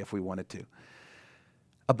here today if we wanted to.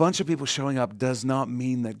 A bunch of people showing up does not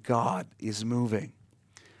mean that God is moving.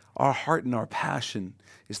 Our heart and our passion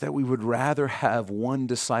is that we would rather have one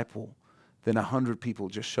disciple than 100 people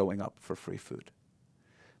just showing up for free food.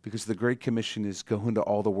 Because the Great Commission is go into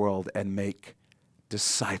all the world and make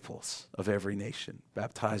disciples of every nation,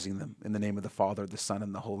 baptizing them in the name of the Father, the Son,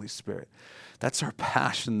 and the Holy Spirit. That's our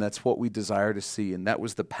passion. That's what we desire to see. And that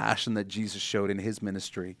was the passion that Jesus showed in his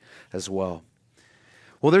ministry as well.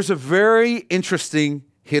 Well, there's a very interesting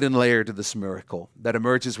hidden layer to this miracle that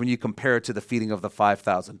emerges when you compare it to the feeding of the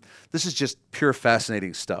 5,000. This is just pure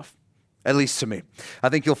fascinating stuff, at least to me. I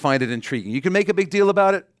think you'll find it intriguing. You can make a big deal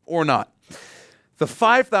about it or not. The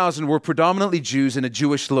 5,000 were predominantly Jews in a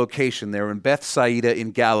Jewish location. They were in Bethsaida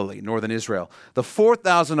in Galilee, northern Israel. The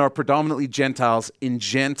 4,000 are predominantly Gentiles in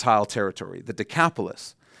Gentile territory, the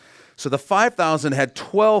Decapolis. So the 5,000 had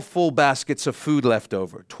 12 full baskets of food left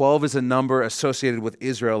over. 12 is a number associated with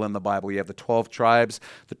Israel in the Bible. You have the 12 tribes,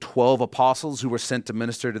 the 12 apostles who were sent to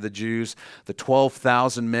minister to the Jews, the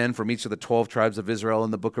 12,000 men from each of the 12 tribes of Israel in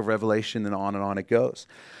the book of Revelation, and on it goes.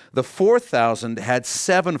 The 4,000 had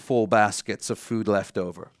 7 full baskets of food left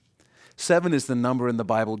over. 7 is the number in the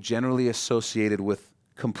Bible generally associated with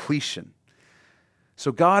completion.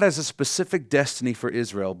 So God has a specific destiny for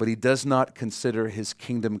Israel, but he does not consider his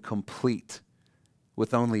kingdom complete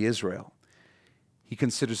with only Israel. He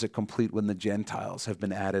considers it complete when the Gentiles have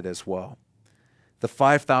been added as well. The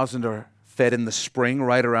 5,000 are fed in the spring,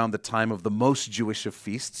 right around the time of the most Jewish of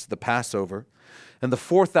feasts, the Passover, and the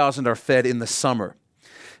 4,000 are fed in the summer.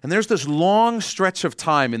 And there's this long stretch of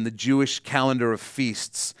time in the Jewish calendar of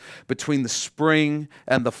feasts between the spring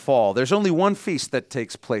and the fall. There's only one feast that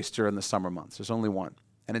takes place during the summer months. There's only one.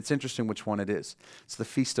 And it's interesting which one it is. It's the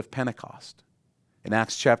Feast of Pentecost. In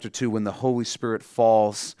Acts chapter 2, when the Holy Spirit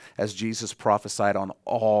falls, as Jesus prophesied, on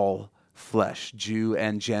all flesh, Jew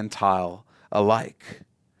and Gentile alike.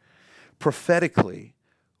 Prophetically,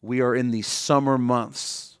 we are in the summer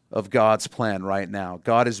months of God's plan right now.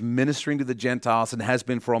 God is ministering to the Gentiles and has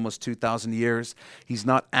been for almost 2,000 years. He's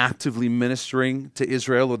not actively ministering to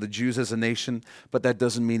Israel or the Jews as a nation, but that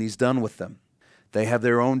doesn't mean he's done with them. They have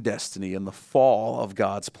their own destiny in the fall of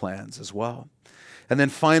God's plans as well. And then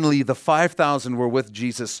finally, the 5,000 were with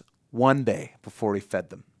Jesus one day before he fed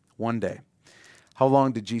them. One day. How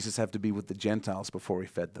long did Jesus have to be with the Gentiles before he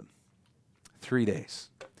fed them? 3 days.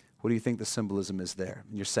 What do you think the symbolism is there?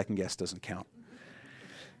 Your second guess doesn't count.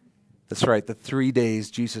 That's right, the 3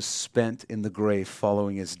 days Jesus spent in the grave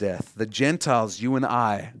following his death. The Gentiles, you and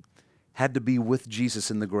I, had to be with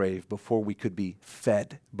Jesus in the grave before we could be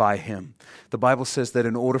fed by him. The Bible says that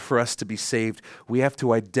in order for us to be saved, we have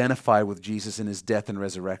to identify with Jesus in his death and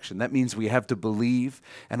resurrection. That means we have to believe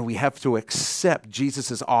and we have to accept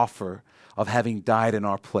Jesus' offer of having died in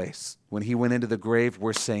our place. When he went into the grave,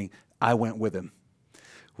 we're saying, I went with him.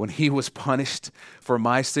 When he was punished for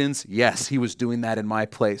my sins, yes, he was doing that in my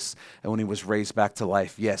place. And when he was raised back to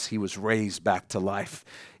life, yes, he was raised back to life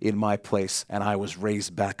in my place, and I was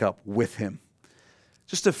raised back up with him.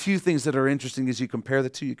 Just a few things that are interesting as you compare the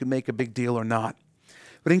two. You can make a big deal or not.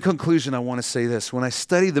 But in conclusion, I want to say this. When I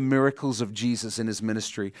study the miracles of Jesus in his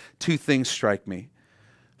ministry, 2 things strike me.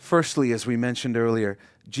 Firstly, as we mentioned earlier,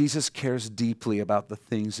 Jesus cares deeply about the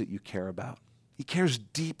things that you care about. He cares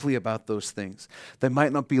deeply about those things. They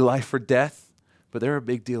might not be life or death, but they're a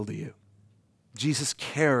big deal to you. Jesus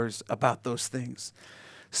cares about those things.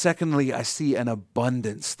 Secondly, I see an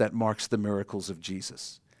abundance that marks the miracles of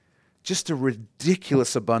Jesus. Just a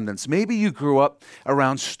ridiculous abundance. Maybe you grew up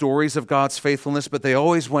around stories of God's faithfulness, but they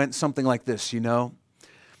always went something like this, God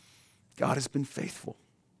has been faithful.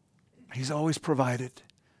 He's always provided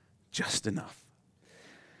just enough.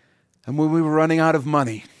 And when we were running out of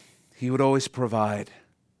money, he would always provide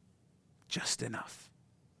just enough.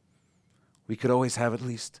 We could always have at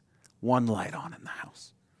least one light on in the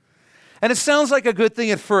house. And it sounds like a good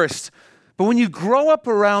thing at first, but when you grow up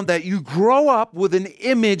around that, you grow up with an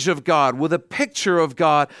image of God, with a picture of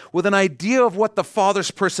God, with an idea of what the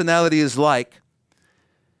Father's personality is like.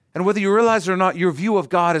 And whether you realize it or not, your view of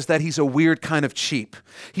God is that he's a weird kind of cheap.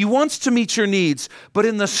 He wants to meet your needs, but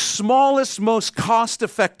in the smallest, most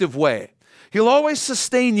cost-effective way. He'll always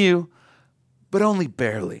sustain you, but only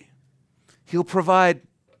barely. He'll provide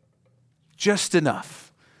just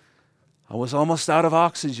enough. I was almost out of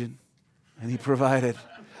oxygen, and he provided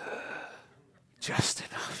just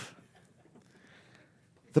enough.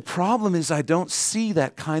 The problem is I don't see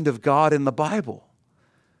that kind of God in the Bible.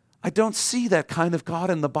 I don't see that kind of God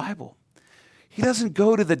in the Bible. He doesn't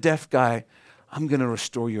go to the deaf guy, I'm going to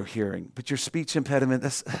restore your hearing, but your speech impediment,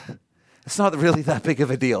 it's not really that big of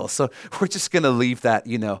a deal. So we're just going to leave that,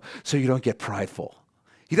 so you don't get prideful.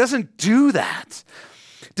 He doesn't do that.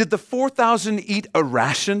 Did the 4,000 eat a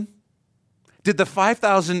ration? Did the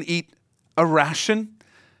 5,000 eat a ration?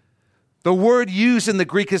 The word used in the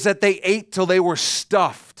Greek is that they ate till they were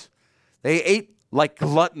stuffed. They ate like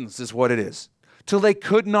gluttons is what it is, till they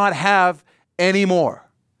could not have any more.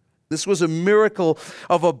 This was a miracle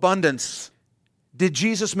of abundance. Did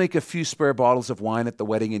Jesus make a few spare bottles of wine at the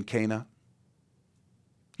wedding in Cana?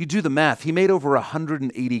 You do the math. He made over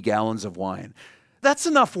 180 gallons of wine. That's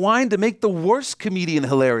enough wine to make the worst comedian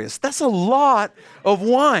hilarious. That's a lot of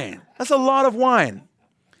wine. That's a lot of wine.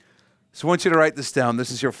 So I want you to write this down.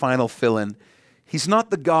 This is your final fill-in. He's not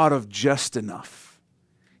the God of just enough.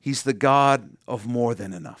 He's the God of more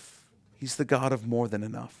than enough. He's the God of more than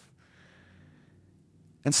enough.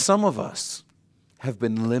 And some of us have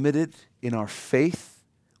been limited in our faith.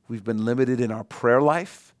 We've been limited in our prayer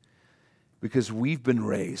life because we've been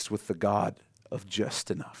raised with the God of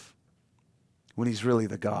just enough, when he's really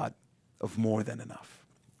the God of more than enough.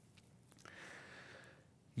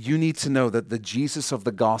 You need to know that the Jesus of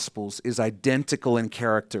the Gospels is identical in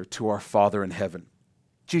character to our Father in heaven.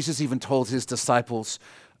 Jesus even told his disciples,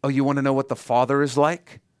 oh, you want to know what the Father is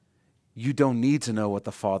like? You don't need to know what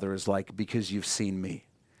the Father is like because you've seen me.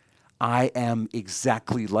 I am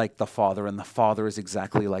exactly like the Father, and the Father is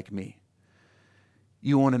exactly like me.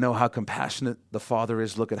 You want to know how compassionate the Father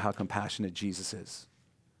is? Look at how compassionate Jesus is.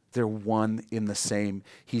 They're one in the same.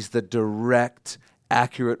 He's the direct,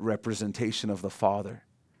 accurate representation of the Father.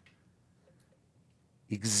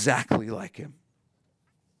 Exactly like him.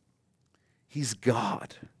 He's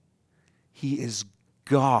God. He is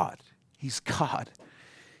God. He's God.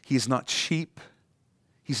 He is not cheap.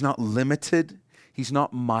 He's not limited. He's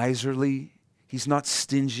not miserly. He's not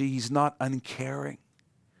stingy. He's not uncaring.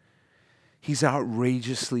 He's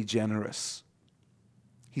outrageously generous.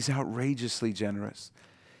 He's outrageously generous.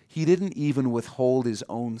 He didn't even withhold his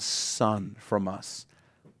own son from us,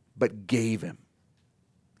 but gave him.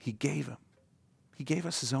 He gave him. He gave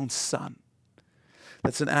us his own son.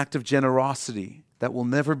 That's an act of generosity that will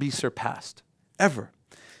never be surpassed, ever.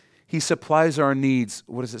 He supplies our needs,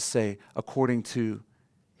 what does it say? According to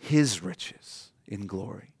his riches in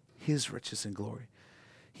glory. His riches in glory.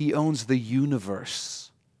 He owns the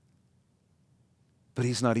universe, but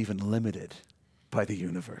he's not even limited by the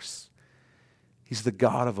universe. He's the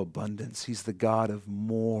God of abundance. He's the God of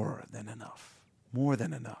more than enough. More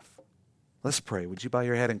than enough. Let's pray. Would you bow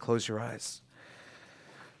your head and close your eyes?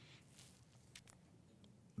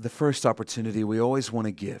 The first opportunity we always want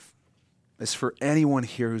to give is for anyone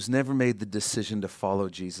here who's never made the decision to follow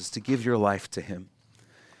Jesus, to give your life to him.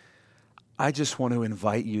 I just want to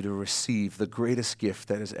invite you to receive the greatest gift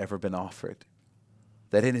that has ever been offered.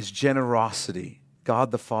 That in his generosity, God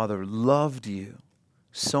the Father loved you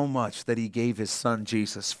so much that he gave his son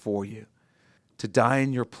Jesus for you to die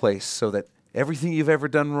in your place so that everything you've ever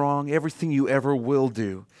done wrong, everything you ever will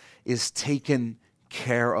do is taken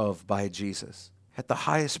care of by Jesus at the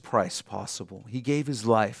highest price possible. He gave his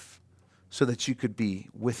life so that you could be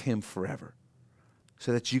with him forever,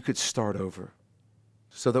 so that you could start over,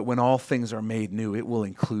 so that when all things are made new, it will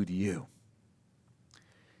include you.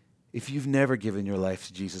 If you've never given your life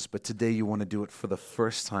to Jesus, but today you want to do it for the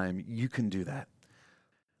first time, you can do that.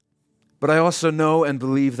 But I also know and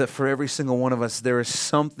believe that for every single one of us, there is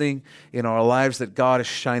something in our lives that God is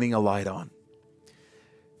shining a light on.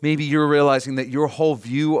 Maybe you're realizing that your whole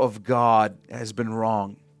view of God has been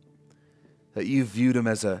wrong, that you viewed him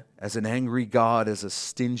as an angry God, as a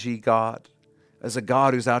stingy God, as a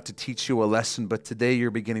God who's out to teach you a lesson, but today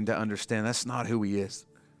you're beginning to understand that's not who he is.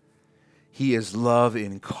 He is love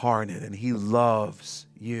incarnate, and he loves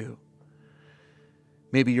you.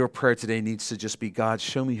 Maybe your prayer today needs to just be, God,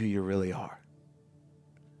 show me who you really are.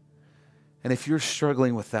 And if you're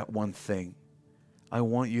struggling with that one thing, I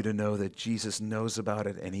want you to know that Jesus knows about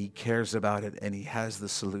it and he cares about it and he has the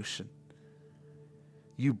solution.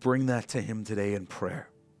 You bring that to him today in prayer.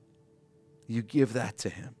 You give that to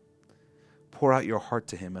him. Pour out your heart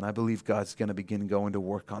to him, and I believe God's going to begin going to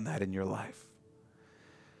work on that in your life.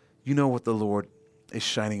 You know what the Lord is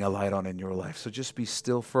shining a light on in your life. So just be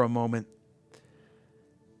still for a moment.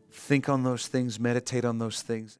 Think on those things, meditate on those things.